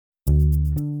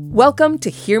Welcome to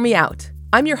Hear Me Out.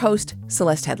 I'm your host,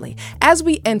 Celeste Headlee. As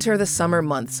we enter the summer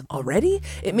months already,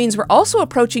 it means we're also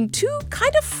approaching two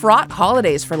kind of fraught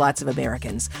holidays for lots of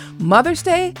Americans, Mother's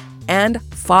Day and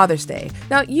Father's Day.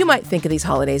 Now, you might think of these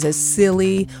holidays as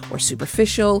silly or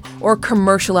superficial or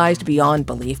commercialized beyond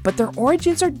belief, but their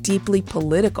origins are deeply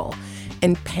political.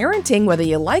 And parenting, whether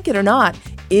you like it or not,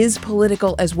 is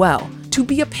political as well. To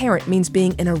be a parent means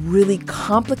being in a really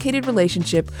complicated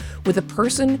relationship with a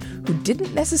person who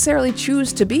didn't necessarily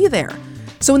choose to be there.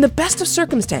 So in the best of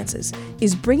circumstances,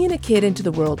 is bringing a kid into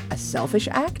the world a selfish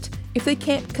act if they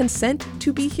can't consent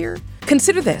to be here?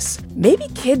 Consider this. Maybe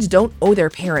kids don't owe their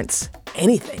parents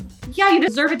anything. Yeah, you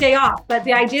deserve a day off, but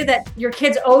the idea that your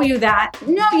kids owe you that,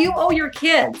 no, you owe your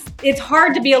kids. It's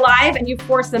hard to be alive and you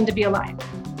force them to be alive.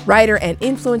 Writer and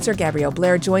influencer Gabrielle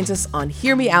Blair joins us on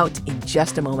Hear Me Out in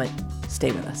just a moment.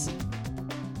 Stay with us.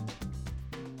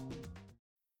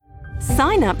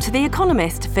 Sign up to The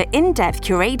Economist for in-depth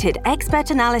curated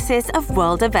expert analysis of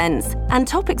world events and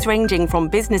topics ranging from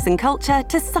business and culture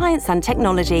to science and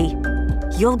technology.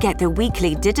 You'll get the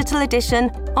weekly digital edition,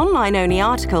 online-only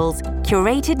articles,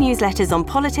 curated newsletters on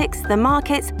politics, the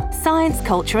markets, science,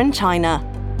 culture and China,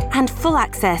 and full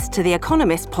access to The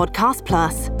Economist Podcast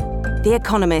Plus. The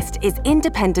Economist is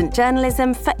independent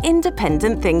journalism for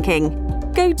independent thinking.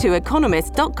 Go to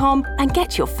economist.com and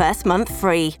get your first month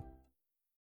free.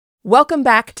 Welcome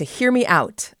back to Hear Me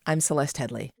Out. I'm Celeste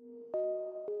Headlee.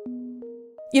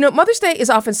 You know, Mother's Day is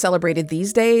often celebrated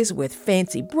these days with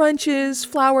fancy brunches,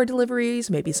 flower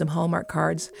deliveries, maybe some Hallmark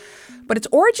cards. But its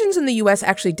origins in the U.S.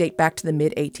 actually date back to the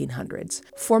mid-1800s.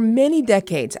 For many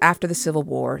decades after the Civil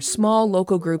War, small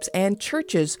local groups and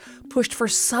churches pushed for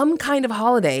some kind of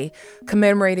holiday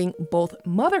commemorating both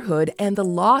motherhood and the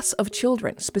loss of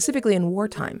children, specifically in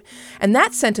wartime. And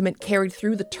that sentiment carried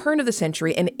through the turn of the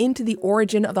century and into the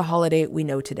origin of the holiday we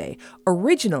know today.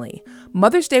 Originally,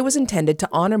 Mother's Day was intended to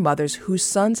honor mothers whose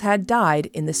sons had died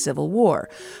in the Civil War.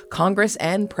 Congress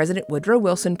and President Woodrow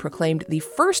Wilson proclaimed the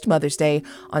first Mother's Day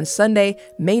on Sunday,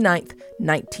 May 9th,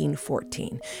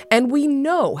 1914. And we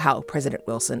know how President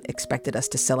Wilson expected us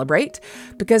to celebrate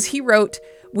because he wrote,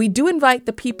 "We do invite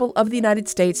the people of the United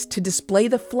States to display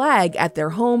the flag at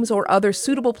their homes or other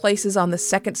suitable places on the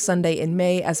second Sunday in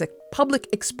May as a public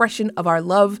expression of our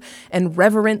love and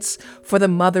reverence for the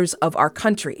mothers of our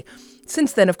country."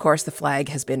 Since then, of course, the flag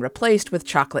has been replaced with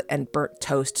chocolate and burnt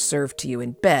toast served to you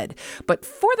in bed. But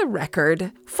for the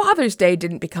record, Father's Day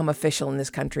didn't become official in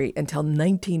this country until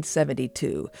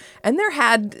 1972. And there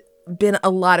had been a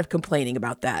lot of complaining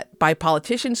about that by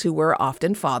politicians who were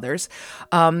often fathers,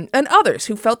 and others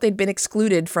who felt they'd been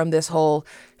excluded from this whole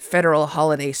federal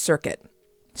holiday circuit.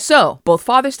 So both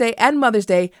Father's Day and Mother's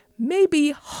Day may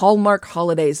be Hallmark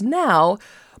holidays now,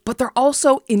 but they're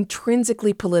also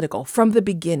intrinsically political from the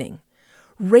beginning.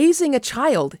 Raising a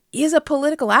child is a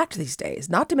political act these days,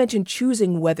 not to mention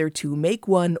choosing whether to make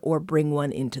one or bring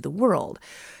one into the world.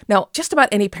 Now, just about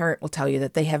any parent will tell you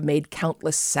that they have made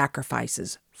countless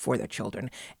sacrifices for their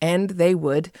children, and they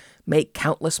would make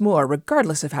countless more,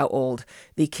 regardless of how old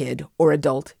the kid or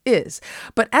adult is.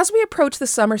 But as we approach the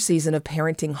summer season of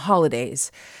parenting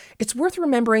holidays, it's worth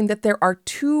remembering that there are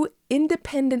two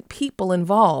independent people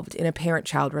involved in a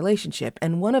parent-child relationship,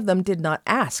 and one of them did not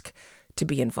ask to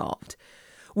be involved.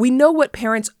 We know what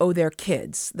parents owe their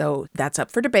kids, though that's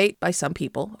up for debate by some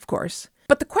people, of course.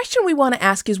 But the question we want to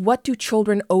ask is, what do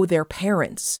children owe their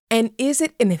parents? And is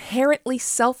it an inherently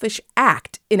selfish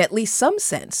act, in at least some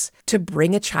sense, to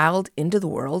bring a child into the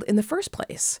world in the first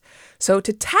place? So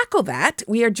to tackle that,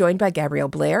 we are joined by Gabrielle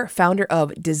Blair, founder of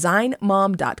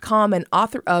DesignMom.com and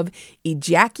author of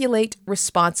Ejaculate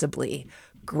Responsibly.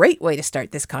 Great way to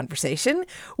start this conversation.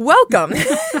 Welcome.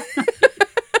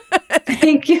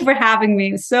 Thank you for having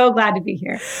me. So glad to be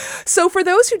here. So for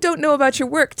those who don't know about your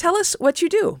work, tell us what you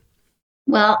do.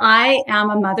 Well, I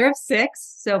am a mother of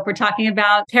 6. So if we're talking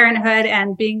about parenthood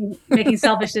and making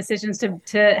selfish decisions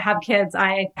to have kids,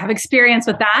 I have experience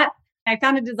with that. I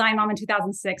founded Design Mom in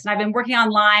 2006, and I've been working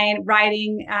online,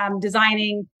 writing,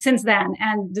 designing since then.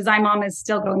 And Design Mom is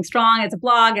still going strong. It's a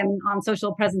blog and on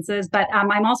social presences, but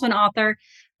I'm also an author.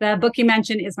 The book you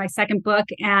mentioned is my second book,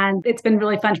 and it's been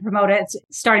really fun to promote it. It's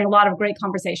starting a lot of great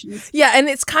conversations. Yeah, and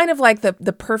it's kind of like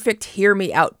the perfect hear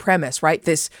me out premise, right?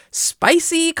 This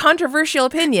spicy, controversial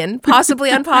opinion, possibly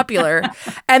unpopular.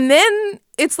 And then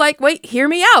it's like, wait, hear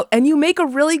me out. And you make a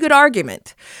really good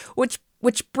argument, which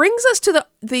brings us to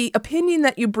the opinion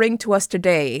that you bring to us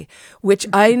today, which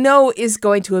I know is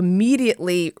going to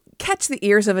immediately catch the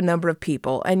ears of a number of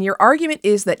people. And your argument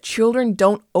is that children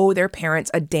don't owe their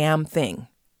parents a damn thing.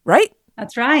 Right?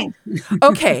 That's right.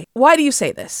 Okay. Why do you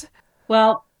say this?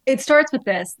 Well, It starts with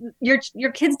this.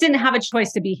 Your kids didn't have a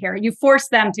choice to be here. You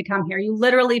forced them to come here. You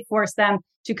literally forced them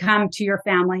to come to your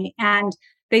family. And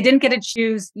they didn't get to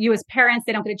choose you as parents.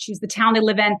 They don't get to choose the town they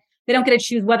live in. They don't get to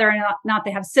choose whether or not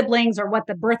they have siblings or what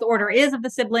the birth order is of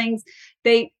the siblings.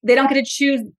 They don't get to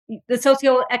choose the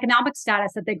socioeconomic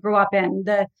status that they grew up in,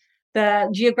 the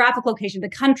geographic location, the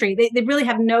country. They really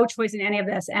have no choice in any of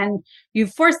this. And you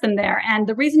force them there. And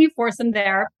the reason you force them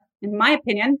there, in my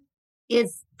opinion,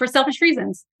 is for selfish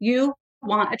reasons. You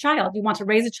want a child. You want to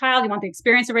raise a child. You want the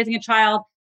experience of raising a child.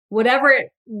 Whatever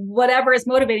is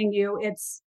motivating you,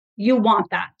 you want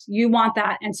that. You want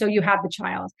that. And so you have the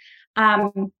child.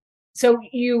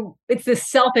 It's this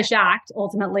selfish act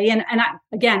ultimately. And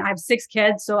I have 6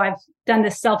 kids, so I've done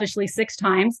this selfishly 6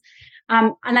 times.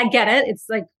 And I get it. It's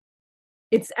like,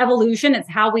 it's evolution. It's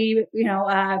how we,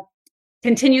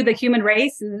 continue the human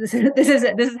race. This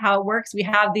is how it works. We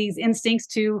have these instincts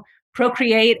to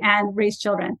procreate and raise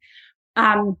children.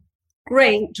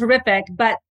 Great, terrific.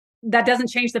 But that doesn't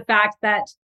change the fact that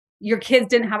your kids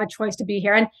didn't have a choice to be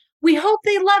here. And we hope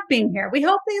they love being here. We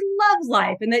hope they love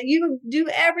life and that you do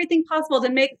everything possible to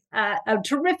make a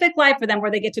terrific life for them where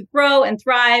they get to grow and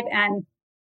thrive and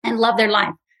love their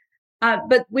life.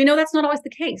 But we know that's not always the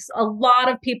case. A lot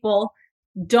of people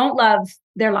don't love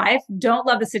their life, don't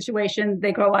love the situation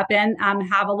they grow up in,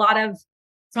 have a lot of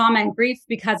trauma and grief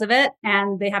because of it.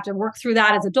 And they have to work through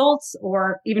that as adults,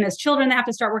 or even as children, they have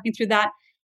to start working through that.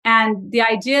 And the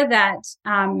idea that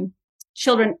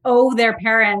children owe their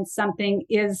parents something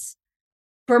is,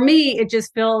 for me, it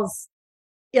just feels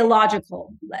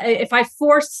illogical. If I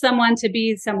forced someone to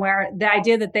be somewhere, the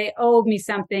idea that they owe me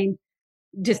something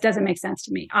just doesn't make sense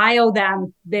to me. I owe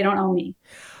them, they don't owe me.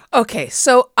 Okay,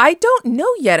 so I don't know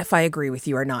yet if I agree with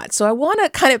you or not. So I want to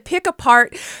kind of pick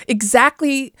apart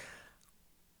exactly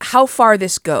how far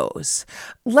this goes.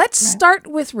 Let's start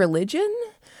with religion,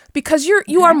 because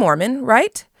you are Mormon,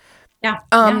 right? Yeah.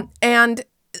 And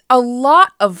a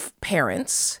lot of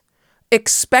parents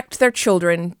expect their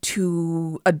children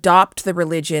to adopt the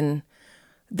religion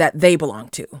that they belong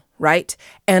to, right?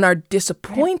 And are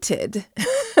disappointed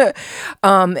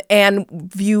and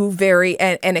view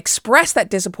and express that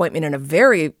disappointment in a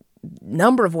very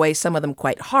number of ways, some of them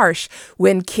quite harsh,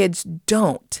 when kids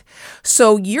don't.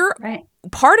 So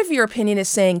part of your opinion is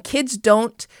saying kids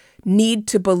don't need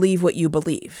to believe what you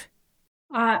believe.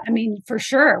 For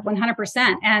sure,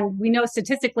 100%. And we know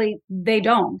statistically they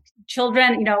don't.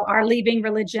 Children, are leaving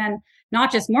religion,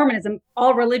 not just Mormonism,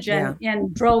 all religion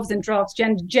in droves and droves.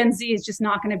 Gen Z is just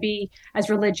not going to be as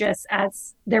religious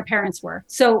as their parents were.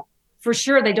 So for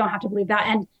sure, they don't have to believe that.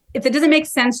 And if it doesn't make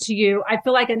sense to you, I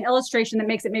feel like an illustration that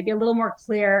makes it maybe a little more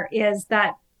clear is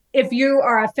that if you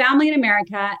are a family in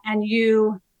America and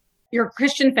you're a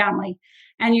Christian family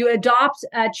and you adopt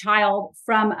a child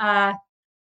from a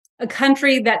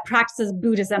country that practices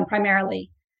Buddhism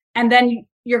primarily, and then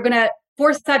you're going to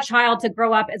force that child to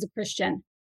grow up as a Christian.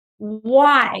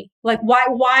 Why? Like,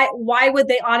 why would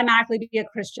they automatically be a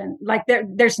Christian? Like,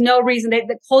 there's no reason.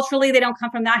 Culturally, they don't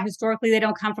come from that. Historically, they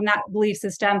don't come from that belief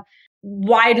system.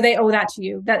 Why do they owe that to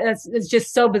you? It's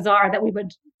just so bizarre that we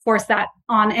would force that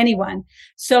on anyone.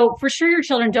 So for sure, your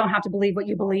children don't have to believe what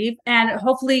you believe. And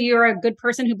hopefully you're a good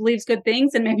person who believes good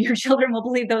things, and maybe your children will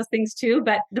believe those things too.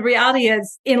 But the reality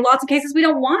is, in lots of cases, we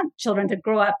don't want children to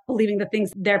grow up believing the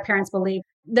things their parents believe.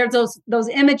 There's those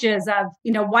images of,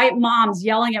 white moms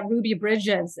yelling at Ruby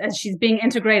Bridges as she's being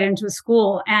integrated into a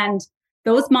school. And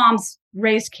those moms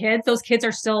raised kids. Those kids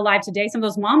are still alive today. Some of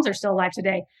those moms are still alive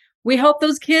today. We hope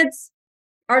those kids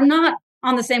are not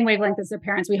on the same wavelength as their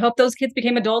parents. We hope those kids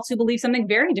became adults who believe something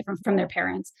very different from their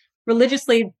parents.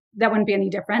 Religiously, that wouldn't be any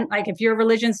different. Like, if your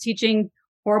religion's teaching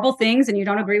horrible things and you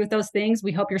don't agree with those things,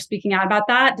 we hope you're speaking out about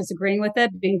that, disagreeing with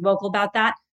it, being vocal about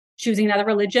that, choosing another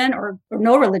religion or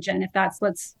no religion if that's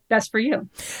what's best for you.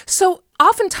 So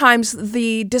oftentimes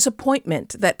the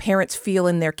disappointment that parents feel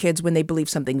in their kids when they believe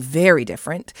something very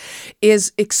different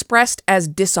is expressed as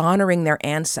dishonoring their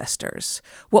ancestors.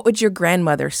 What would your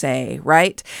grandmother say,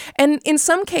 right? And in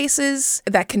some cases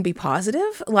that can be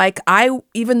positive. Like,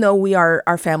 even though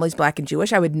our family's Black and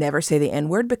Jewish, I would never say the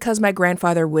N-word because my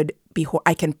grandfather would be,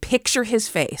 I can picture his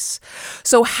face.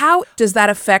 So how does that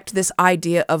affect this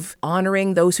idea of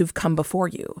honoring those who've come before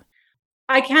you?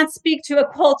 I can't speak to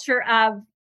a culture of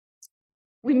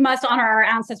we must honor our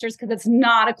ancestors because it's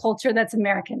not a culture that's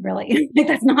American, really.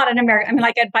 That's not an American.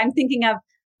 If I'm thinking of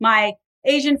my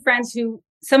Asian friends who,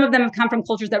 some of them have come from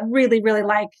cultures that really, really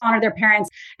honor their parents.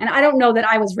 And I don't know that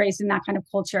I was raised in that kind of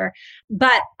culture.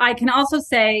 But I can also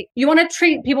say you want to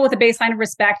treat people with a baseline of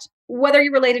respect, whether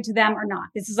you're related to them or not.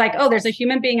 This is like, oh, there's a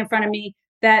human being in front of me.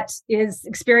 that is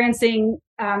experiencing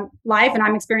life, and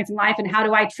I'm experiencing life, and how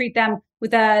do I treat them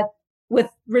with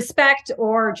respect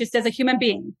or just as a human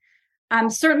being?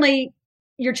 Certainly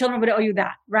your children would owe you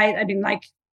that, right? I mean, like,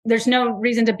 there's no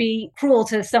reason to be cruel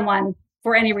to someone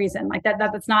for any reason. Like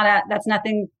that's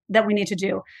nothing that we need to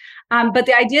do. But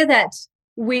the idea that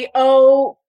we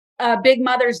owe a big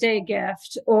Mother's Day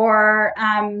gift, or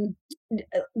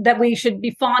that we should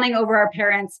be fawning over our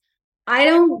parents, I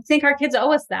don't think our kids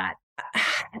owe us that.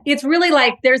 It's really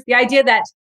like, there's the idea that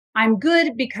I'm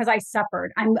good because I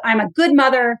suffered. I'm a good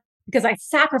mother because I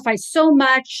sacrificed so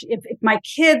much. If my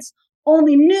kids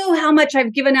only knew how much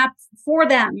I've given up for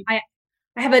them, I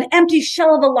have an empty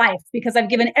shell of a life because I've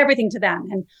given everything to them.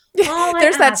 And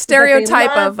there's that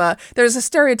stereotype there's a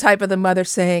stereotype of the mother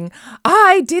saying,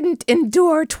 I didn't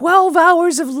endure 12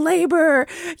 hours of labor,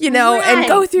 and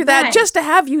go through that just to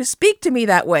have you speak to me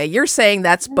that way. You're saying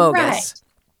that's bogus. Right.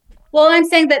 Well, I'm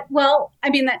saying that,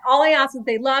 that all I ask is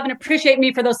they love and appreciate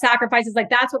me for those sacrifices. Like,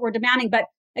 that's what we're demanding. But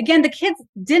again, the kids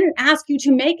didn't ask you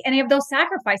to make any of those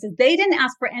sacrifices. They didn't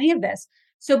ask for any of this.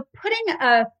 So putting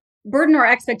a burden or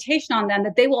expectation on them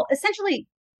that they will essentially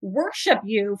worship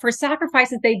you for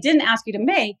sacrifices they didn't ask you to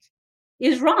make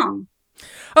is wrong.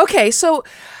 Okay, so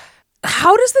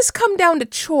how does this come down to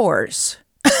chores?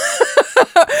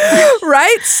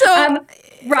 Right? So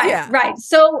right.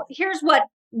 So here's what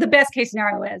the best case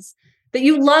scenario is: that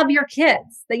you love your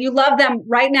kids, that you love them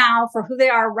right now for who they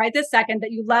are right this second,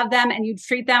 that you love them and you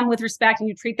treat them with respect and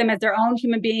you treat them as their own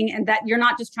human being, and that you're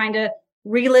not just trying to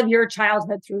relive your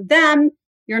childhood through them.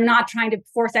 You're not trying to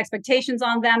force expectations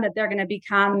on them that they're going to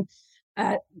become,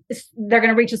 they're going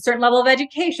to reach a certain level of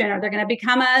education, or they're going to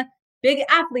become a big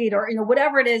athlete, or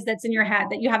whatever it is that's in your head,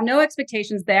 that you have no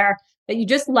expectations there, that you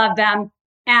just love them,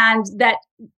 and that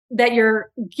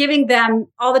you're giving them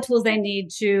all the tools they need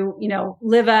to,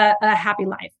 live a happy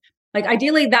life. Like,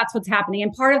 ideally, that's what's happening.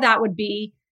 And part of that would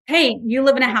be, hey, you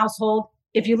live in a household.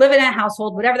 If you live in a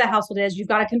household, whatever the household is, you've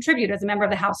got to contribute as a member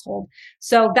of the household.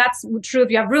 So that's true if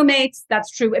you have roommates.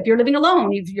 That's true if you're living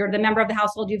alone. If you're the member of the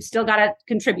household, you've still got to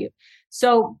contribute.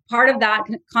 So part of that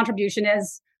contribution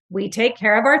is we take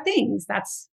care of our things.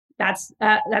 That's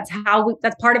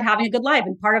part of having a good life,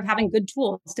 and part of having good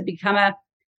tools to become a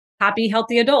happy,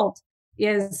 healthy adult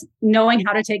is knowing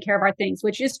how to take care of our things,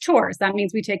 which is chores. That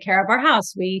means we take care of our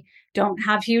house. We don't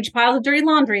have huge piles of dirty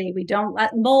laundry. We don't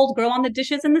let mold grow on the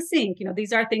dishes in the sink.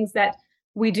 These are things that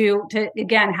we do to,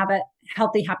 again, have a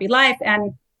healthy, happy life.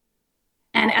 And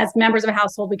as members of a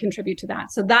household, we contribute to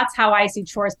that. So that's how I see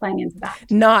chores playing into that.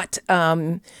 Not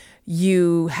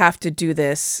you have to do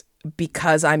this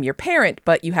because I'm your parent,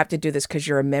 but you have to do this because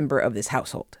you're a member of this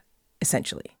household,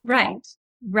 essentially. Right.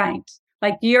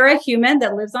 Like, you're a human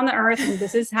that lives on the earth, and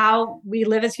this is how we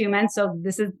live as humans. So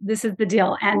this is the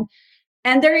deal.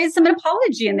 And there is some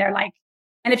apology in there. Like,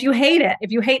 and if you hate it,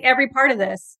 if you hate every part of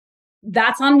this,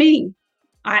 that's on me.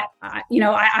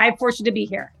 I forced you to be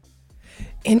here.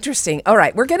 Interesting. All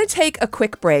right, we're going to take a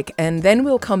quick break, and then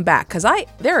we'll come back, because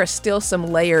there are still some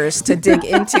layers to dig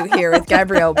into here with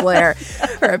Gabrielle Blair.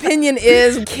 Her opinion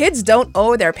is kids don't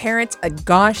owe their parents a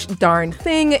gosh darn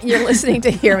thing. You're listening to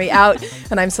Hear Me Out,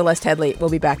 and I'm Celeste Headlee. We'll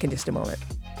be back in just a moment.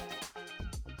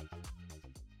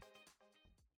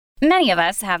 Many of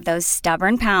us have those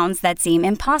stubborn pounds that seem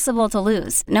impossible to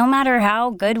lose, no matter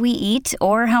how good we eat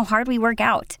or how hard we work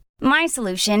out. My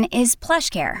solution is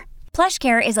PlushCare.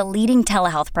 PlushCare is a leading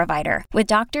telehealth provider with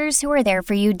doctors who are there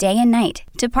for you day and night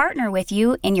to partner with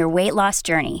you in your weight loss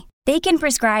journey. They can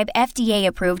prescribe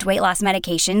FDA-approved weight loss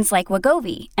medications like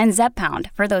Wegovy and Zepbound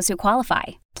for those who qualify.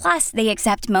 Plus, they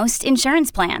accept most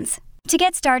insurance plans. To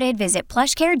get started, visit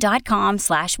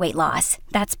plushcare.com/weightloss.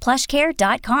 That's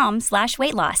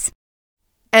plushcare.com/weightloss.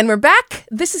 And we're back.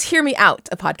 This is Hear Me Out,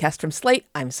 a podcast from Slate.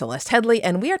 I'm Celeste Headlee,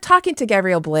 and we are talking to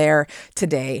Gabrielle Blair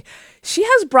today. She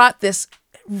has brought this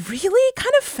really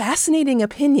kind of fascinating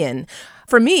opinion.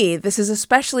 For me, this is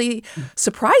especially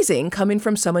surprising coming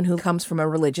from someone who comes from a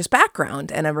religious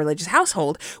background and a religious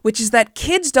household, which is that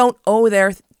kids don't owe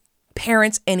their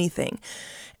parents anything.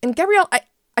 And Gabrielle,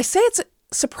 I say it's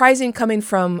surprising coming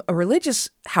from a religious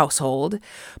household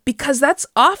because that's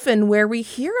often where we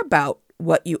hear about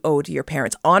what you owe to your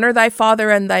parents. Honor thy father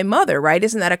and thy mother, right?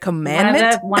 Isn't that a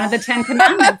commandment? One of the 10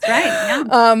 commandments, right?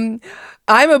 Yeah.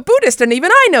 I'm a Buddhist, and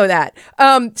even I know that.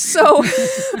 So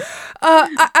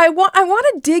I want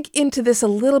to dig into this a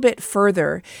little bit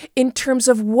further in terms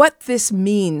of what this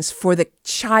means for the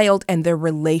child and their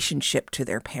relationship to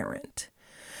their parent.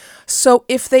 So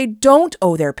if they don't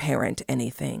owe their parent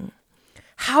anything,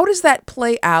 How does that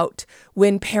play out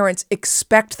when parents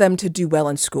expect them to do well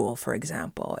in school, for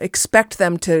example, expect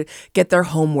them to get their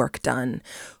homework done?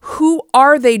 Who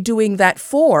are they doing that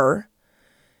for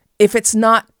if it's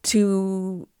not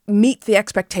to meet the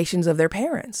expectations of their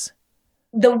parents?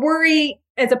 The worry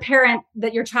as a parent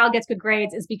that your child gets good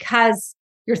grades is because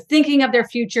you're thinking of their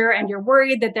future and you're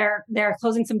worried that they're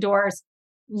closing some doors.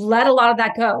 Let a lot of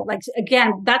that go. Like,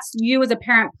 again, that's you as a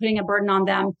parent putting a burden on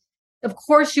them. Of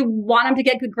course, you want them to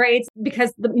get good grades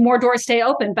because the more doors stay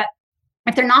open. But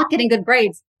if they're not getting good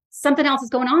grades, something else is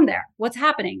going on there. What's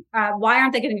happening? Why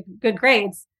aren't they getting good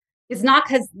grades? It's not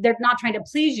because they're not trying to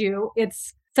please you.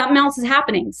 It's something else is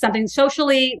happening. Something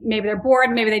socially, maybe they're bored.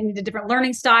 Maybe they need a different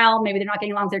learning style. Maybe they're not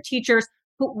getting along with their teachers.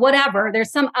 Whatever.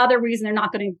 There's some other reason they're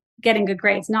not getting good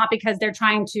grades. Not because they're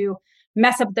trying to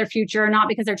mess up their future. Not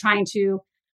because they're trying to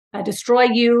destroy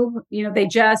you. They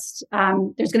just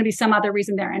there's going to be some other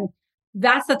reason there. And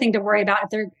that's the thing to worry about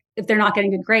if they're not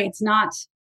getting good grades, not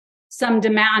some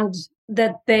demand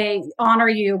that they honor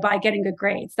you by getting good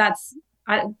grades. That's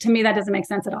to me, that doesn't make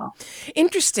sense at all.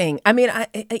 Interesting. I mean,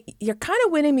 you're kind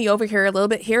of winning me over here a little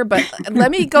bit here, but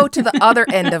let me go to the other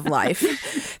end of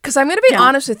life, because I'm going to be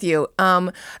honest with you.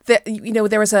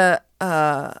 There was a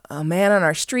man on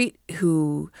our street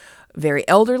who, very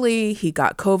elderly, he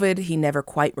got COVID. He never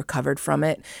quite recovered from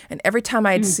it. And every time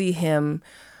I'd see him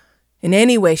in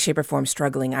any way, shape, or form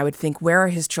struggling, I would think, where are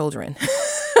his children?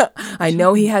 I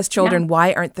know he has children. Yeah.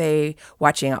 Why aren't they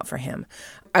watching out for him?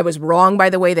 I was wrong,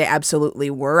 by the way. They absolutely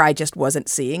were. I just wasn't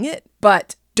seeing it.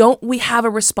 But don't we have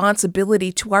a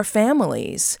responsibility to our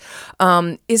families?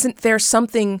 Isn't there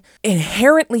something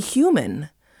inherently human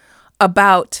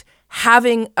about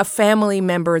having a family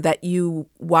member that you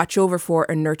watch over for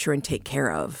and nurture and take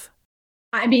care of?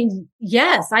 I mean,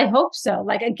 yes, I hope so.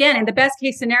 Like, again, in the best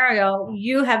case scenario,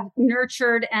 you have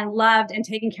nurtured and loved and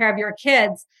taken care of your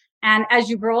kids. And as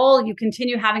you grow old, you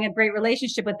continue having a great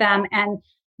relationship with them. And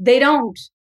they don't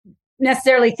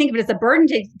necessarily think of it as a burden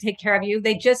to take care of you.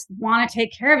 They just want to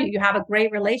take care of you. You have a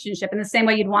great relationship in the same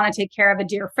way you'd want to take care of a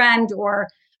dear friend or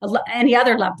any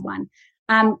other loved one.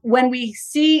 When we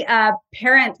see a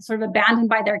parent sort of abandoned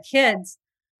by their kids,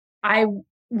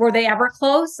 were they ever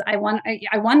close? I wonder.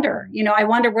 I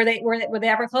wonder. Were they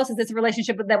ever close? Is this a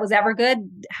relationship that was ever good?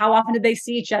 How often did they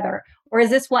see each other? Or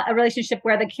is this a relationship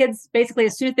where the kids basically,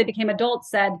 as soon as they became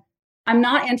adults, said, "I'm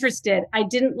not interested. I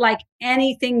didn't like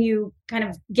anything you kind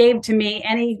of gave to me,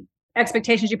 any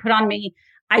expectations you put on me.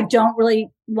 I don't really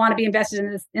want to be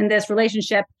invested in this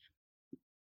relationship.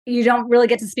 You don't really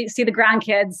get to see the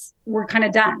grandkids. We're kind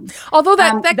of done." Although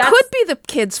that could be the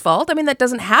kid's fault. I mean, that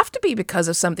doesn't have to be because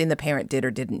of something the parent did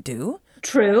or didn't do.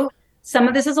 True. Some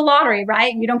of this is a lottery,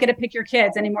 right? You don't get to pick your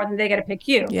kids any more than they get to pick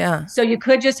you. Yeah. So you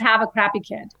could just have a crappy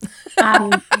kid.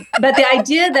 But the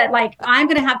idea that, like, I'm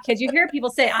going to have kids, you hear people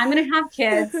say, "I'm going to have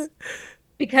kids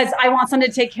because I want someone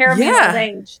to take care of me in old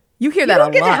age." You hear that a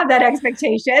lot. You don't get to have that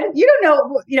expectation. You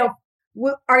don't know,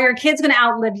 are your kids going to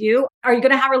outlive you? Are you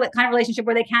going to have a kind of relationship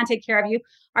where they can take care of you?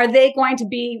 Are they going to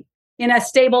be in a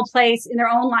stable place in their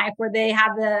own life where they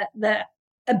have the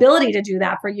ability to do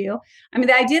that for you? I mean,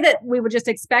 the idea that we would just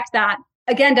expect that,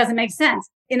 again, doesn't make sense.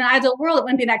 In an ideal world, it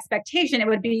wouldn't be an expectation. It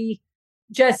would be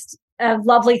just a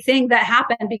lovely thing that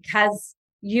happened because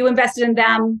you invested in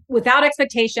them without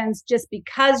expectations, just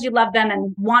because you loved them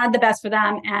and wanted the best for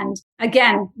them. And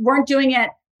again, weren't doing it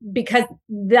because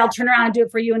they'll turn around and do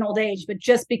it for you in old age, but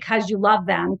just because you love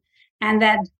them. And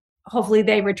then hopefully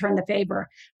they return the favor.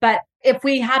 But if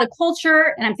we had a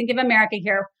culture, and I'm thinking of America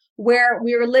here, where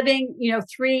we were living,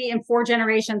 3 and 4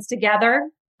 generations together,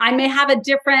 I may have a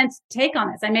different take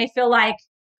on this. I may feel like,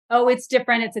 oh, it's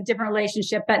different. It's a different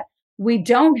relationship, but we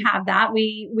don't have that.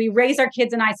 We raise our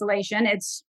kids in isolation.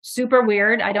 It's super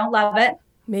weird. I don't love it.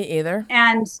 Me either.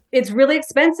 And it's really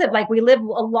expensive. Like, we live a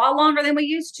lot longer than we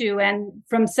used to. And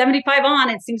from 75 on,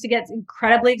 it seems to get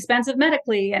incredibly expensive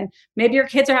medically. And maybe your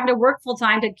kids are having to work full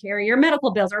time to carry your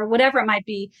medical bills or whatever it might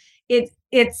be.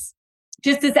 It's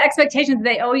just this expectation that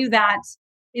they owe you that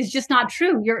is just not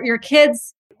true. Your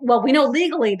kids, well, we know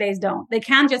legally they don't. They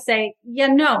can just say, yeah,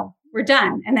 no, we're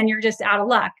done. And then you're just out of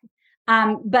luck.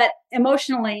 But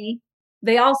emotionally,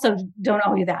 they also don't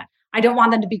owe you that. I don't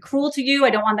want them to be cruel to you. I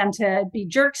don't want them to be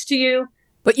jerks to you.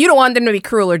 But you don't want them to be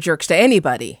cruel or jerks to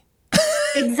anybody.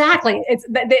 Exactly.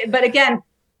 But again,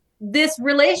 this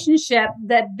relationship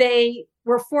that they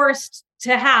were forced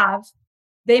to have,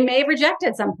 they may reject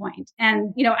at some point.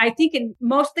 And, I think in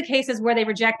most of the cases where they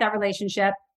reject that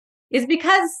relationship is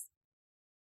because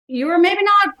you were maybe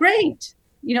not great.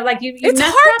 Like you it's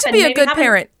messed hard up to be and a good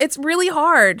parent. It's really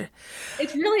hard.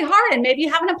 It's really hard. And maybe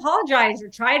you haven't apologized or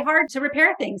tried hard to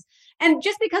repair things. And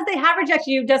just because they have rejected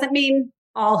you doesn't mean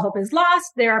all hope is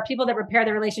lost. There are people that repair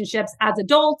their relationships as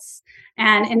adults,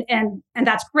 and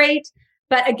that's great.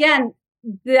 But again,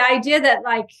 the idea that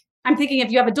like, I'm thinking if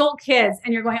you have adult kids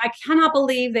and you're going, I cannot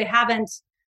believe they haven't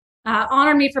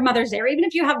honored me for Mother's Day, or even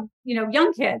if you have,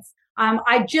 young kids,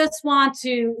 I just want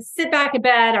to sit back in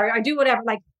bed or do whatever.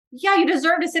 Like, yeah, you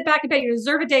deserve to sit back in bed. You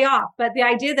deserve a day off. But the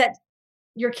idea that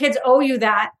your kids owe you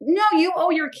that, no, you owe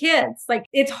your kids. Like,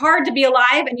 it's hard to be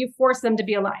alive and you force them to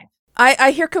be alive.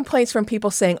 I hear complaints from people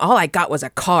saying, all I got was a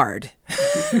card,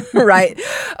 right?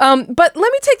 But let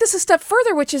me take this a step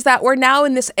further, which is that we're now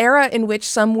in this era in which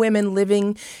some women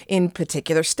living in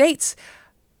particular states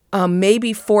may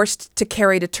be forced to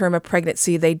carry to term a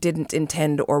pregnancy they didn't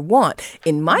intend or want.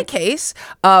 In my case,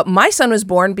 my son was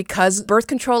born because birth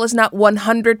control is not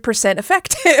 100%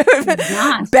 effective.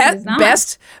 It's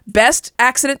not. Best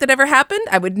accident that ever happened.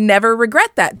 I would never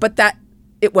regret that, but that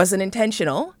it wasn't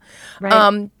intentional.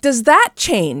 Right. Does that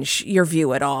change your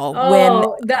view at all?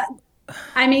 I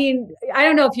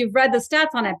don't know if you've read the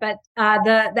stats on it, but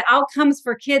the outcomes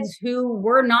for kids who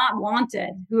were not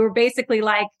wanted, who were basically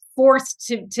like forced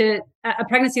to a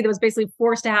pregnancy that was basically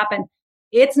forced to happen,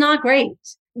 it's not great.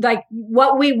 Like,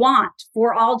 what we want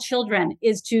for all children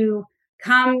is to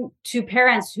come to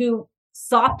parents who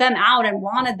sought them out and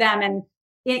wanted them. And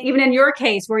even in your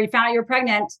case, where you found out you're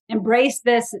pregnant, embrace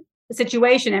this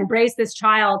situation, embrace this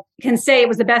child, can say it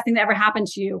was the best thing that ever happened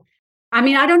to you. I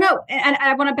mean, I don't know. And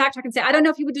I want to backtrack and say, I don't know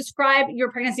if you would describe your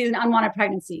pregnancy as an unwanted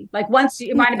pregnancy. Like,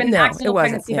 it might have been an accidental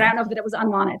pregnancy, but I don't know that it was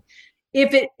unwanted.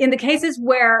 In the cases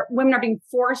where women are being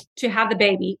forced to have the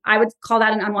baby, I would call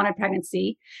that an unwanted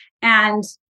pregnancy. And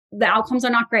the outcomes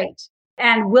are not great.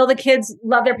 And will the kids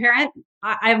love their parent?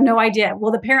 I have no idea.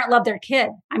 Will the parent love their kid?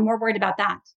 I'm more worried about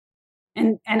that.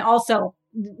 And also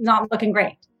not looking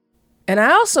great. And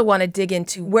I also want to dig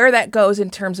into where that goes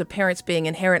in terms of parents being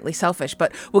inherently selfish,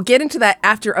 but we'll get into that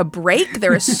after a break.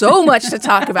 There is so much to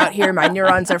talk about here. My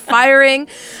neurons are firing.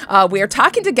 We are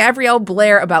talking to Gabrielle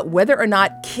Blair about whether or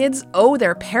not kids owe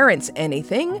their parents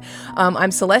anything.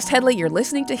 I'm Celeste Headlee. You're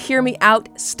listening to Hear Me Out.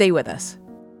 Stay with us.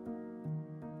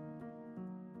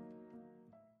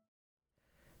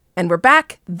 And we're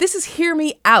back. This is Hear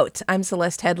Me Out. I'm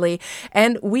Celeste Headlee,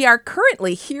 and we are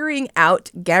currently hearing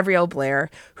out Gabrielle Blair,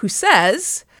 who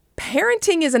says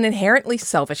parenting is an inherently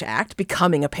selfish act,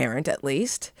 becoming a parent at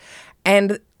least,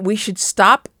 and we should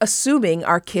stop assuming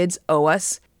our kids owe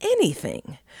us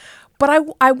anything. But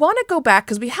I want to go back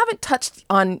because we haven't touched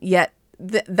on yet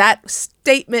that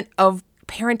statement of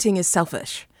parenting is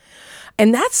selfish.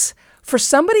 And that's for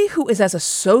somebody who is as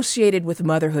associated with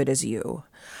motherhood as you.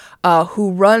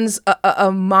 Who runs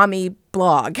a mommy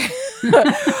blog,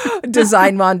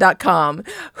 designmom.com,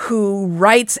 who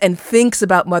writes and thinks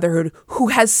about motherhood, who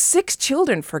has 6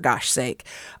 children, for gosh sake.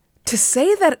 To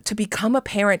say that to become a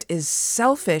parent is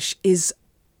selfish is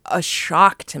a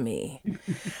shock to me.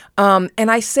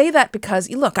 And I say that because,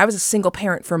 look, I was a single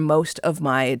parent for most of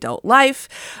my adult life.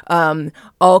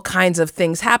 All kinds of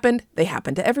things happened. They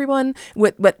happened to everyone.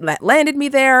 What landed me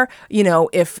there,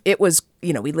 if it was,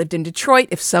 we lived in Detroit.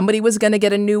 If somebody was going to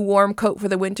get a new warm coat for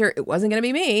the winter, it wasn't going to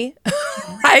be me,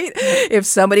 right? If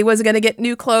somebody was going to get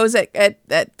new clothes at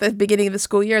the beginning of the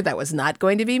school year, that was not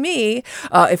going to be me.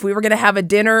 If we were going to have a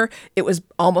dinner, it was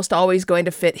almost always going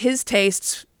to fit his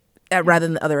tastes rather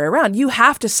than the other way around. You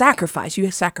have to sacrifice.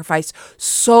 You sacrifice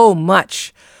so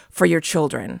much for your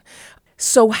children.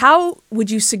 So how would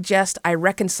you suggest I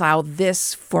reconcile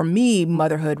this? For me,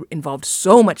 motherhood involved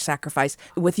so much sacrifice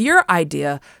with your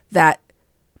idea that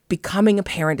becoming a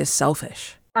parent is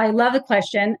selfish. I love the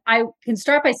question. I can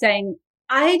start by saying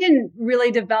I didn't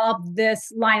really develop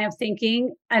this line of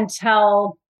thinking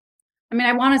until,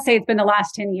 I want to say it's been the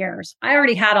last 10 years. I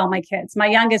already had all my kids. My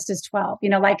youngest is 12,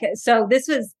 so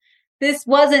this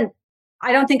wasn't,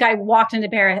 I don't think I walked into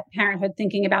parenthood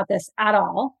thinking about this at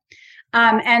all.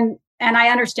 And I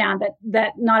understand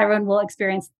that not everyone will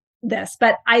experience this,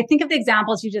 but I think of the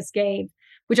examples you just gave,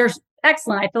 which are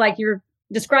excellent. I feel like you're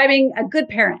describing a good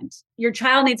parent. Your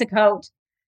child needs a coat.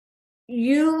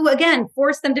 You, again,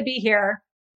 force them to be here.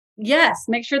 Yes,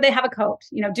 make sure they have a coat.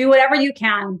 Do whatever you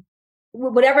can,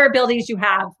 whatever abilities you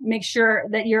have, make sure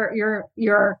that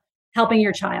you're helping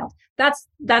your child.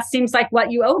 That seems like what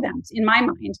you owe them in my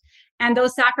mind. And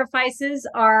those sacrifices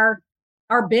are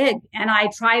big. And I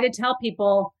try to tell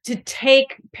people to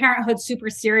take parenthood super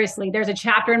seriously. There's a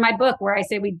chapter in my book where I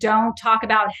say we don't talk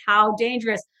about how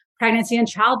dangerous pregnancy and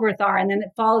childbirth are. And then it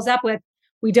follows up with,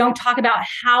 we don't talk about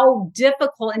how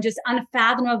difficult and just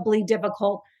unfathomably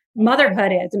difficult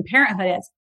motherhood is and parenthood is.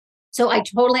 So I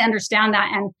totally understand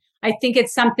that. And I think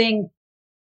it's something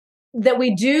that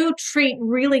we do treat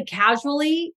really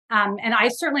casually. And I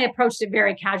certainly approached it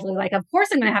very casually. Like, of course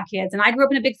I'm going to have kids. And I grew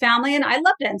up in a big family and I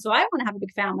loved it. And so I want to have a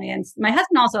big family. And my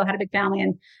husband also had a big family.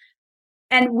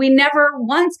 And we never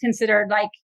once considered like,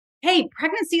 hey,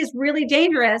 pregnancy is really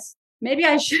dangerous. Maybe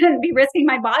I shouldn't be risking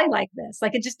my body like this.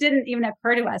 Like, it just didn't even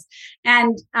occur to us.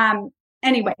 And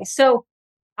anyway, so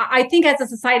I think as a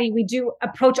society, we do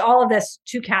approach all of this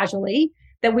too casually,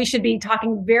 that we should be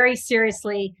talking very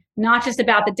seriously, not just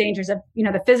about the dangers of,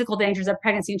 the physical dangers of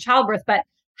pregnancy and childbirth, but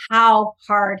how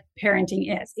hard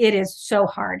parenting is. It is so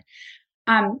hard.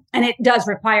 And it does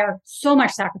require so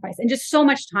much sacrifice and just so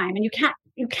much time. And you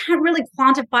can't really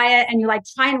quantify it. And you like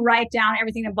try and write down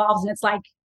everything involved. And it's like,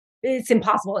 it's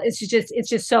impossible. It's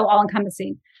just so all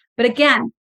encompassing. But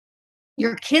again,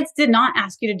 your kids did not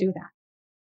ask you to do that.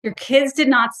 Your kids did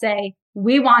not say,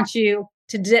 we want you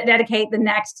to dedicate the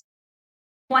next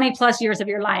 20 plus years of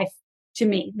your life to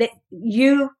me. That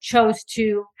you chose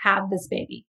to have this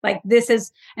baby. Like, this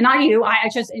is, and not you, I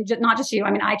chose, not just you.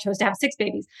 I mean, I chose to have 6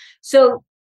 babies. So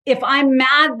if I'm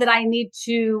mad that I need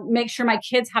to make sure my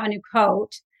kids have a new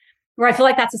coat, or I feel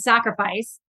like that's a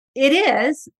sacrifice, it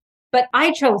is, but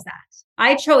I chose that.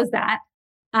 I chose that.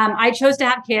 I chose to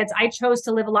have kids. I chose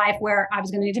to live a life where I was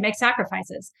going to need to make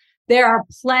sacrifices. There are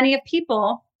plenty of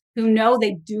people who know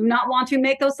they do not want to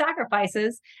make those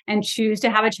sacrifices and choose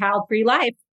to have a child-free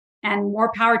life, and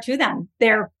more power to them.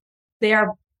 They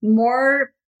are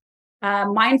more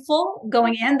mindful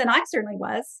going in than I certainly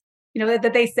was.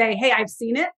 That they say, hey, I've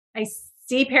seen it. I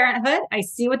see parenthood. I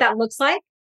see what that looks like,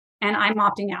 and I'm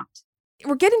opting out.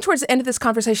 We're getting towards the end of this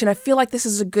conversation. I feel like this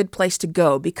is a good place to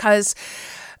go because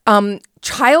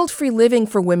child-free living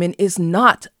for women is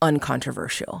not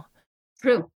uncontroversial.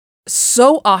 True.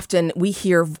 So often we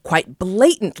hear quite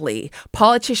blatantly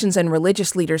politicians and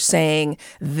religious leaders saying,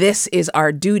 this is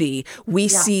our duty. We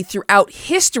see throughout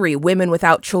history women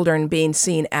without children being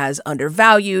seen as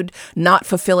undervalued, not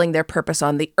fulfilling their purpose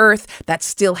on the earth. That's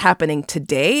still happening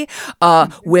today.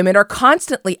 Women are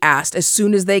constantly asked as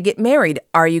soon as they get married,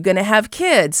 are you going to have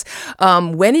kids?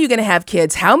 When are you going to have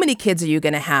kids? How many kids are you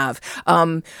going to have?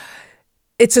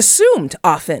 It's assumed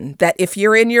often that if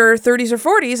you're in your 30s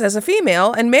or 40s as a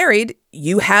female and married,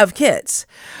 you have kids.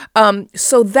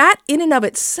 So that in and of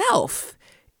itself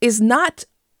is not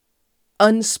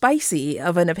unspicy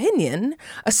of an opinion,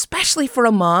 especially for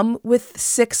a mom with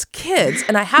 6 kids.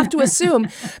 And I have to assume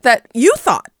that you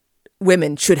thought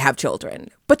women should have children,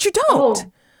 but you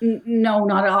don't. Oh, no,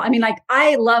 not at all. I mean, like,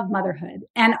 I love motherhood,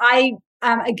 and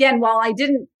again, while I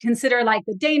didn't consider like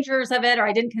the dangers of it, or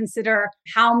I didn't consider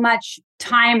how much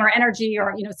time or energy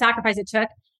or, sacrifice it took,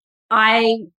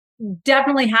 I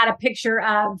definitely had a picture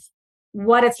of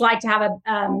what it's like to have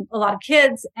a lot of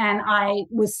kids. And I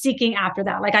was seeking after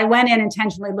that. Like, I went in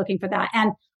intentionally looking for that.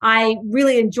 And I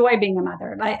really enjoy being a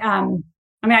mother.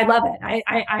 I love it.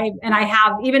 I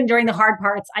have, even during the hard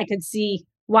parts, I could see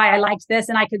why I liked this,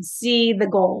 and I could see the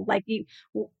goal. Like,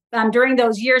 during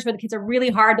those years where the kids are really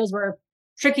hard, those were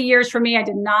tricky years for me. I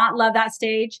did not love that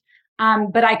stage.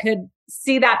 But I could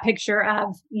see that picture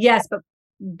of, yes, but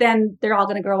then they're all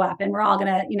going to grow up, and we're all going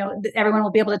to, everyone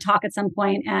will be able to talk at some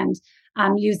point and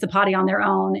use the potty on their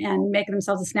own and make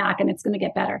themselves a snack, and it's going to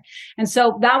get better. And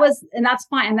so that's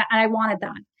fine. And I wanted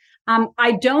that.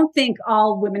 I don't think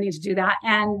all women need to do that.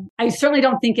 And I certainly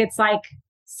don't think it's like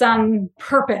some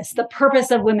purpose. The purpose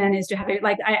of women is to have it.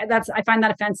 Like, I find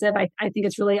that offensive. I think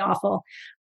it's really awful.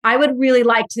 I would really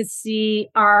like to see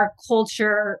our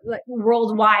culture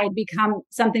worldwide become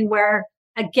something where,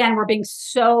 again, we're being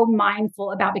so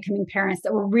mindful about becoming parents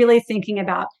that we're really thinking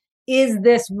about, is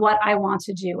this what I want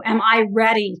to do? Am I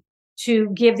ready to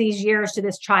give these years to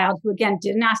this child who, again,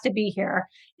 didn't ask to be here?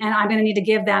 And I'm going to need to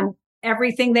give them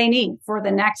everything they need for the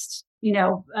next,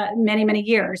 many, many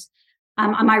years.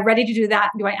 Am I ready to do that?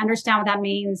 Do I understand what that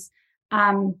means?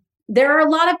 There are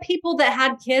a lot of people that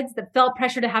had kids that felt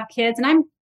pressure to have kids. And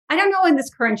I don't know in this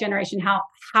current generation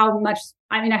how much,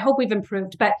 I mean, I hope we've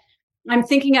improved, but I'm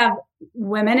thinking of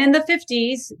women in the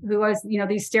 50s who was,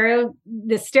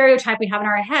 this stereotype we have in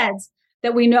our heads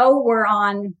that we know were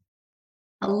on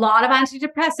a lot of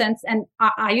antidepressants. And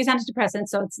I use antidepressants,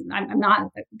 so I'm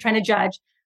not trying to judge.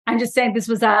 I'm just saying this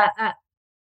was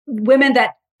women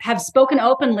that have spoken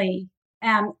openly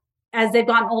as they've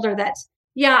gotten older that,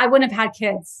 I wouldn't have had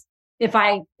kids if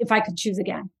I could choose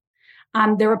again.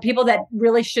 There were people that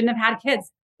really shouldn't have had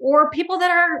kids, or people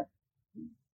that are,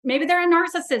 maybe they're a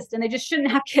narcissist and they just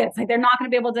shouldn't have kids. Like, they're not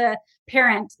going to be able to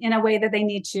parent in a way that they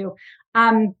need to.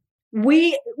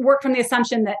 We work from the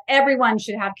assumption that everyone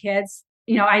should have kids.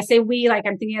 I say we, like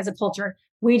I'm thinking as a culture,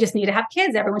 we just need to have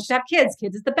kids. Everyone should have kids.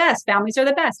 Kids is the best. Families are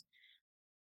the best.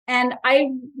 And I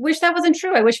wish that wasn't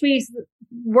true. I wish we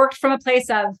worked from a place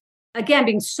of, again,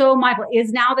 being so mindful.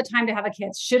 Is now the time to have a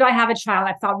kid? Should I have a child?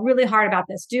 I've thought really hard about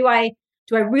this. Do I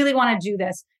really want to do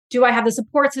this? Do I have the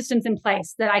support systems in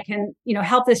place that I can,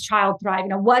 help this child thrive?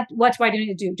 What do I need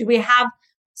to do? Do we have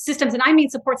systems? And I mean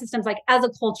support systems like as a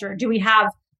culture. Do we have,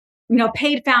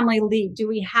 paid family leave? Do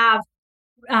we have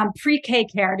pre-K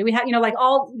care? Do we have,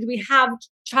 do we have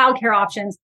childcare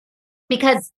options?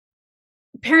 Because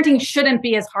parenting shouldn't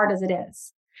be as hard as it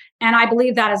is. And I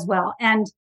believe that as well. And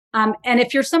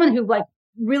if you're someone who like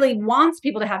really wants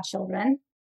people to have children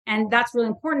and that's really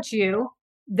important to you,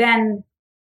 then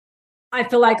I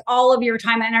feel like all of your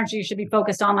time and energy should be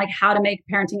focused on like how to make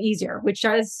parenting easier, which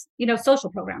is, social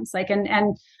programs. Like, and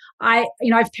I've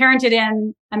parented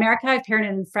in America. I've parented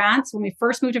in France. When we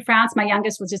first moved to France, my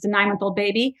youngest was just a 9-month-old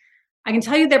baby. I can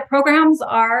tell you their programs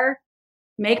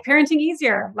make parenting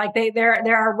easier. Like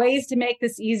there are ways to make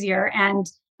this easier, and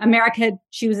America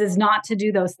chooses not to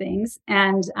do those things.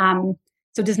 And so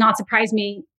it does not surprise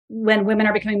me when women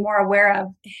are becoming more aware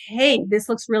of, hey, this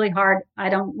looks really hard. I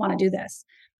don't want to do this.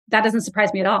 That doesn't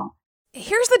surprise me at all.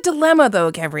 Here's the dilemma, though,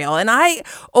 Gabrielle, and I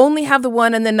only have the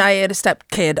one, and then I had a step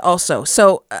kid also.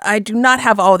 So I do not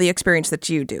have all the experience that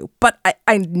you do. But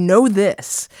I know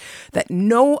this, that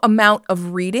no amount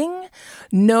of reading,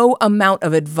 no amount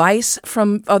of advice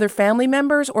from other family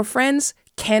members or friends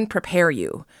can prepare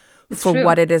you for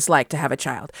what it is like to have a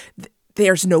child.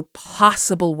 There's no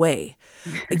possible way.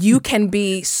 You can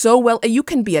be you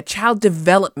can be a child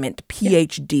development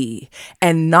PhD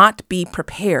and not be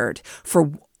prepared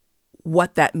for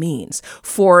what that means,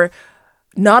 for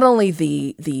not only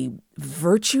the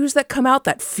virtues that come out,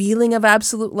 that feeling of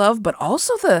absolute love, but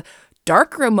also the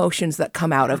darker emotions that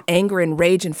come out of anger and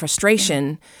rage and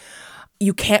frustration.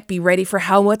 You can't be ready for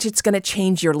how much it's going to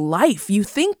change your life. You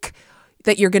think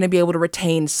that you're going to be able to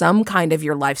retain some kind of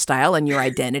your lifestyle and your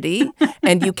identity,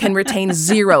 and you can retain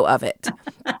zero of it.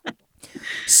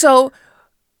 So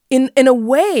in a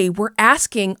way, we're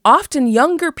asking often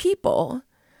younger people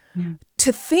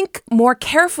to think more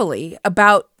carefully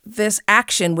about this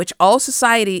action, which all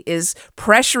society is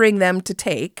pressuring them to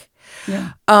take,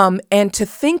 and to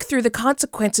think through the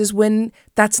consequences when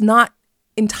that's not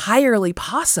entirely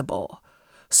possible.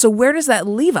 So where does that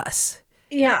leave us?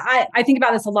 Yeah, I think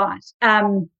about this a lot.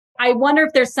 I wonder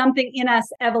if there's something in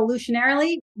us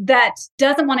evolutionarily that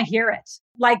doesn't want to hear it.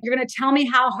 Like, you're going to tell me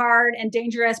how hard and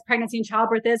dangerous pregnancy and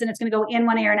childbirth is, and it's going to go in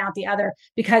one ear and out the other.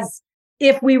 Because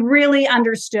if we really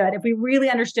understood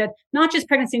not just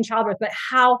pregnancy and childbirth, but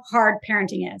how hard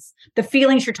parenting is, the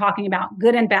feelings you're talking about,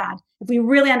 good and bad, if we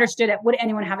really understood it, would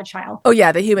anyone have a child? Oh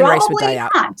yeah, the human race would die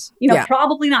out.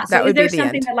 Probably not. So is there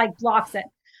something that like blocks it?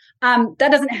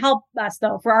 That doesn't help us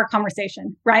though for our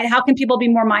conversation, right? How can people be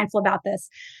more mindful about this?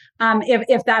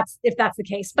 If that's the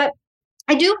case, but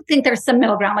I do think there's some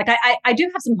middle ground. Like I do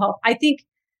have some hope. I think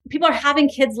people are having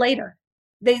kids later.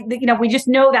 They we just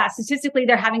know that statistically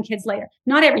they're having kids later.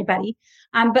 Not everybody,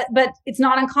 but it's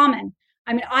not uncommon.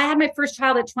 I mean, I had my first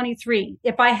child at 23.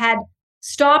 If I had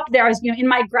stopped there, I was in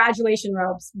my graduation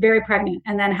robes, very pregnant,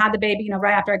 and then had the baby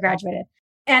right after I graduated.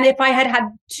 And if I had had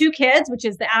 2 kids, which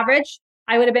is the average,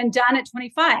 I would have been done at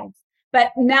 25.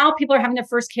 But now people are having their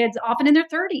first kids often in their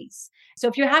 30s. So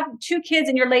if you have 2 kids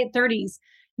in your late 30s,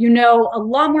 you know a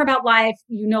lot more about life.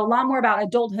 You know a lot more about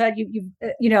adulthood.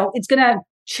 It's going to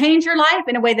change your life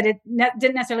in a way that it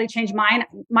didn't necessarily change mine.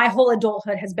 My whole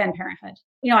adulthood has been parenthood.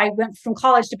 I went from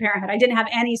college to parenthood. I didn't have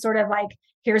any sort of like,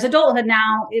 here's adulthood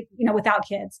now, without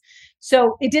kids.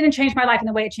 So it didn't change my life in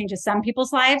the way it changes some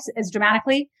people's lives as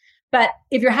dramatically. But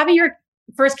if you're having your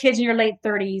first kids in your late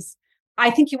 30s, I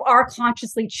think you are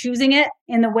consciously choosing it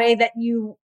in the way that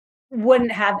you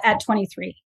wouldn't have at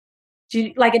 23.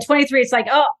 Like at 23, it's like,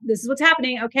 oh, this is what's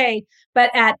happening. Okay.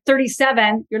 But at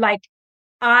 37, you're like,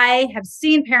 I have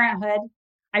seen parenthood.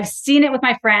 I've seen it with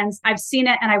my friends. I've seen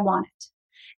it and I want it.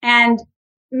 And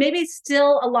maybe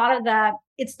still a lot of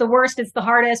it's the worst, it's the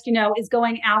hardest, is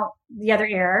going out the other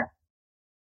ear.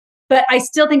 But I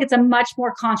still think it's a much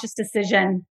more conscious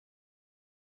decision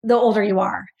the older you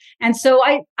are. And so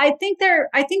I think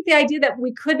the idea that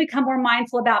we could become more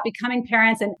mindful about becoming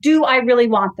parents and do I really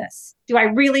want this? Do I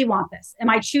really want this? Am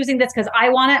I choosing this because I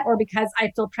want it or because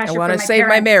I feel pressure? I want to save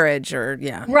my marriage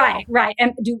Right.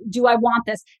 And do I want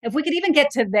this? If we could even get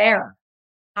to there,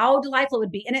 how delightful it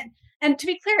would be. And to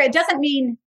be clear, it doesn't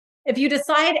mean if you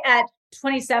decide at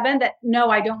 27 that, no,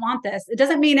 I don't want this. It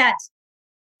doesn't mean at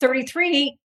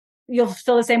 33, you'll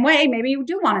feel the same way. Maybe you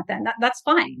do want it then. That's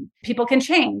fine. People can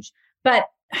change. But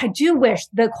I do wish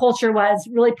the culture was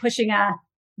really pushing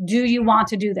do you want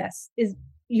to do this?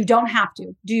 You don't have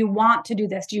to. Do you want to do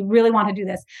this? Do you really want to do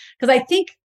this? Because I think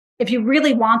if you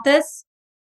really want this,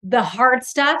 the hard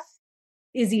stuff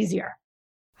is easier.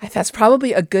 That's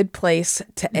probably a good place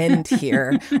to end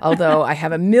here, although I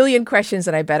have a million questions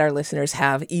and I bet our listeners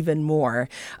have even more.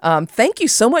 Thank you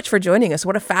so much for joining us.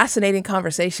 What a fascinating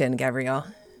conversation, Gabrielle.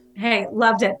 Hey,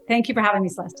 loved it. Thank you for having me,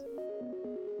 Celeste.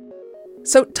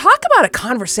 So talk about a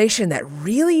conversation that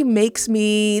really makes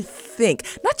me think.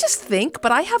 Not just think,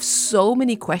 but I have so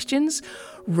many questions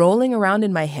rolling around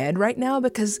in my head right now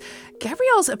because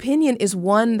Gabrielle's opinion is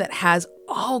one that has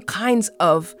all kinds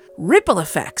of ripple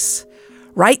effects,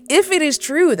 right? If it is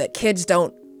true that kids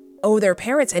don't owe their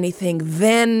parents anything,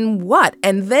 then what?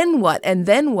 And then what? And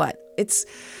then what? I'm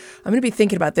going to be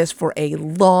thinking about this for a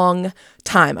long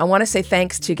time. I want to say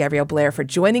thanks to Gabrielle Blair for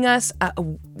joining us.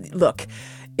 Look,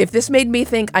 if this made me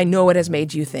think, I know it has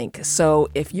made you think. So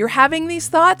if you're having these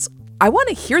thoughts, I want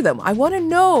to hear them. I want to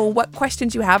know what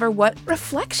questions you have or what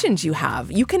reflections you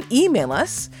have. You can email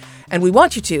us, and we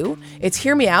want you to. It's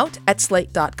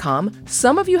hearmeout@slate.com.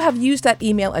 Some of you have used that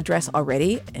email address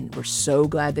already, and we're so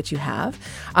glad that you have.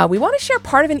 We want to share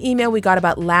part of an email we got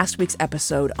about last week's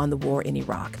episode on the war in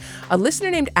Iraq. A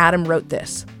listener named Adam wrote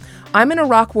this. I'm an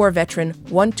Iraq War veteran,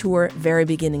 one tour, very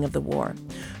beginning of the war.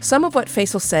 Some of what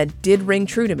Faisal said did ring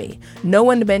true to me. No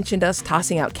one mentioned us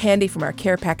tossing out candy from our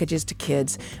care packages to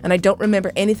kids, and I don't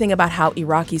remember anything about how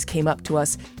Iraqis came up to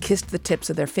us, kissed the tips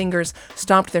of their fingers,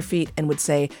 stomped their feet, and would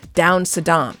say, "Down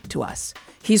Saddam," to us.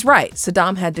 He's right,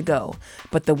 Saddam had to go.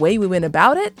 But the way we went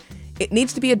about it, it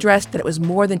needs to be addressed that it was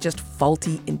more than just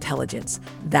faulty intelligence.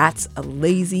 That's a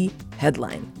lazy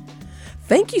headline.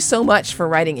 Thank you so much for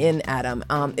writing in, Adam.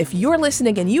 If you're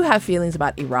listening and you have feelings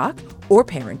about Iraq or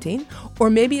parenting, or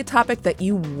maybe a topic that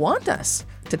you want us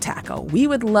to tackle, we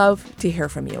would love to hear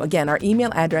from you. Again, our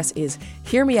email address is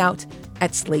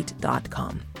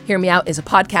hearmeout@slate.com. Hear Me Out is a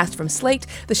podcast from Slate.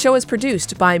 The show is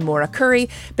produced by Maura Curry.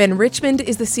 Ben Richmond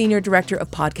is the Senior Director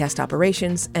of Podcast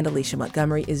Operations, and Alicia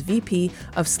Montgomery is VP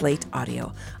of Slate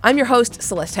Audio. I'm your host,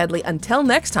 Celeste Headlee. Until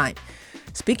next time,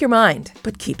 speak your mind,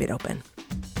 but keep it open.